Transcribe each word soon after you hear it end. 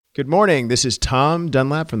Good morning. This is Tom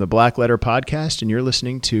Dunlap from the Black Letter Podcast, and you're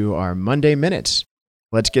listening to our Monday Minutes.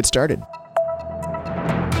 Let's get started.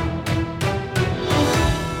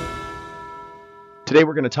 Today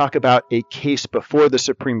we're going to talk about a case before the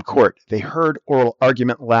Supreme Court. They heard oral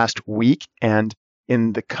argument last week, and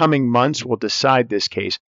in the coming months we'll decide this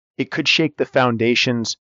case. It could shake the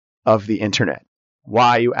foundations of the internet.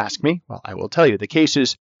 Why, you ask me? Well, I will tell you. The case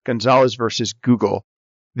is Gonzalez versus Google.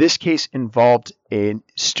 This case involved a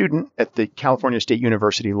student at the California State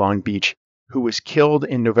University, Long Beach, who was killed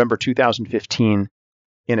in November 2015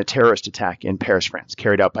 in a terrorist attack in Paris, France,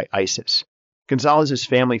 carried out by ISIS. Gonzalez's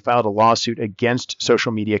family filed a lawsuit against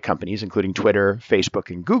social media companies, including Twitter,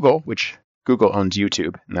 Facebook, and Google, which Google owns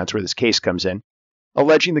YouTube, and that's where this case comes in,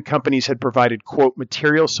 alleging the companies had provided, quote,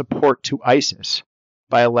 material support to ISIS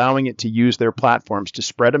by allowing it to use their platforms to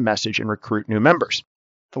spread a message and recruit new members.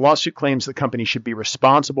 The lawsuit claims the company should be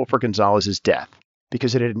responsible for Gonzalez's death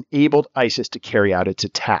because it had enabled ISIS to carry out its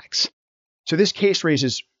attacks. So this case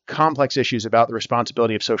raises complex issues about the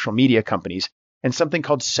responsibility of social media companies and something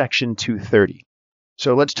called Section 230.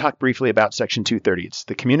 So let's talk briefly about Section 230. It's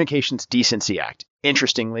the Communications Decency Act.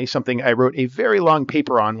 Interestingly, something I wrote a very long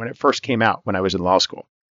paper on when it first came out when I was in law school.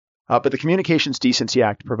 But the Communications Decency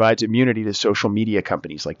Act provides immunity to social media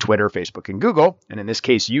companies like Twitter, Facebook, and Google, and in this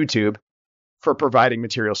case, YouTube, for providing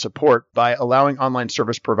material support by allowing online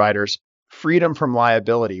service providers freedom from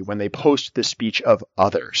liability when they post the speech of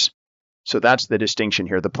others. So that's the distinction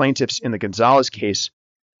here. The plaintiffs in the Gonzalez case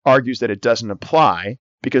argues that it doesn't apply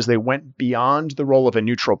because they went beyond the role of a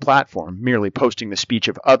neutral platform, merely posting the speech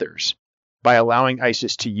of others, by allowing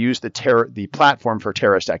ISIS to use the platform for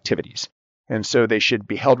terrorist activities. And so they should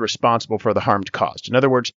be held responsible for the harm caused. In other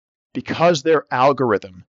words, because their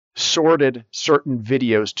algorithm sorted certain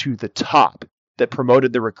videos to the top that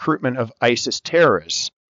promoted the recruitment of ISIS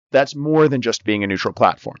terrorists, that's more than just being a neutral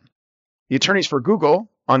platform. The attorneys for Google,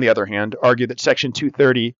 on the other hand, argue that Section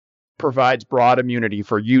 230 provides broad immunity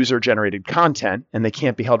for user-generated content, and they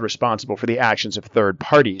can't be held responsible for the actions of third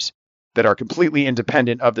parties that are completely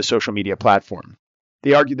independent of the social media platform.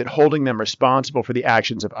 They argue that holding them responsible for the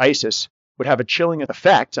actions of ISIS would have a chilling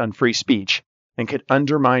effect on free speech and could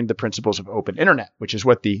undermine the principles of open internet, which is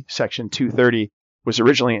what the Section 230 was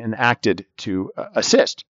originally enacted to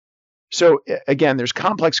assist. So again, there's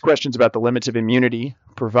complex questions about the limits of immunity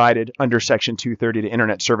provided under Section 230 to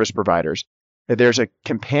internet service providers. There's a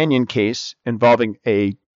companion case involving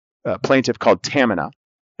a plaintiff called Tamina,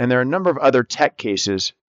 and there are a number of other tech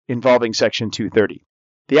cases involving Section 230.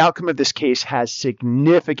 The outcome of this case has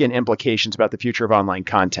significant implications about the future of online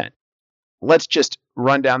content. Let's just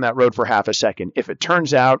run down that road for half a second. If it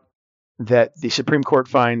turns out that the Supreme Court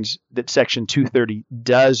finds that Section 230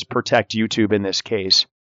 does protect YouTube in this case,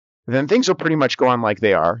 then things will pretty much go on like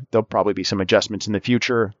they are. There'll probably be some adjustments in the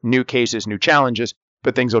future, new cases, new challenges,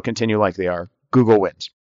 but things will continue like they are. Google wins.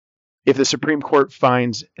 If the Supreme Court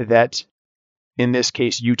finds that, in this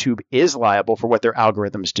case, YouTube is liable for what their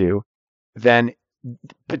algorithms do, then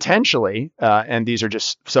potentially, and these are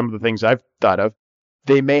just some of the things I've thought of,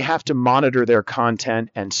 they may have to monitor their content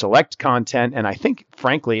and select content, and I think,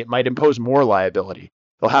 frankly, it might impose more liability.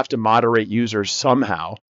 They'll have to moderate users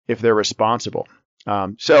somehow if they're responsible.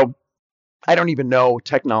 So I don't even know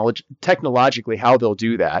technologically how they'll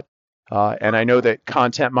do that. And I know that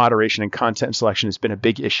content moderation and content selection has been a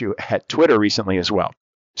big issue at Twitter recently as well.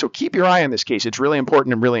 So keep your eye on this case. It's really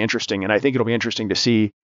important and really interesting, and I think it'll be interesting to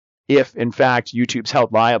see if, in fact, YouTube's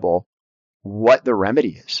held liable, what the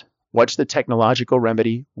remedy is. What's the technological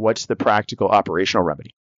remedy? What's the practical operational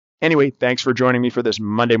remedy? Anyway, thanks for joining me for this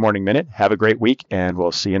Monday Morning Minute. Have a great week, and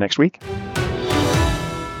we'll see you next week.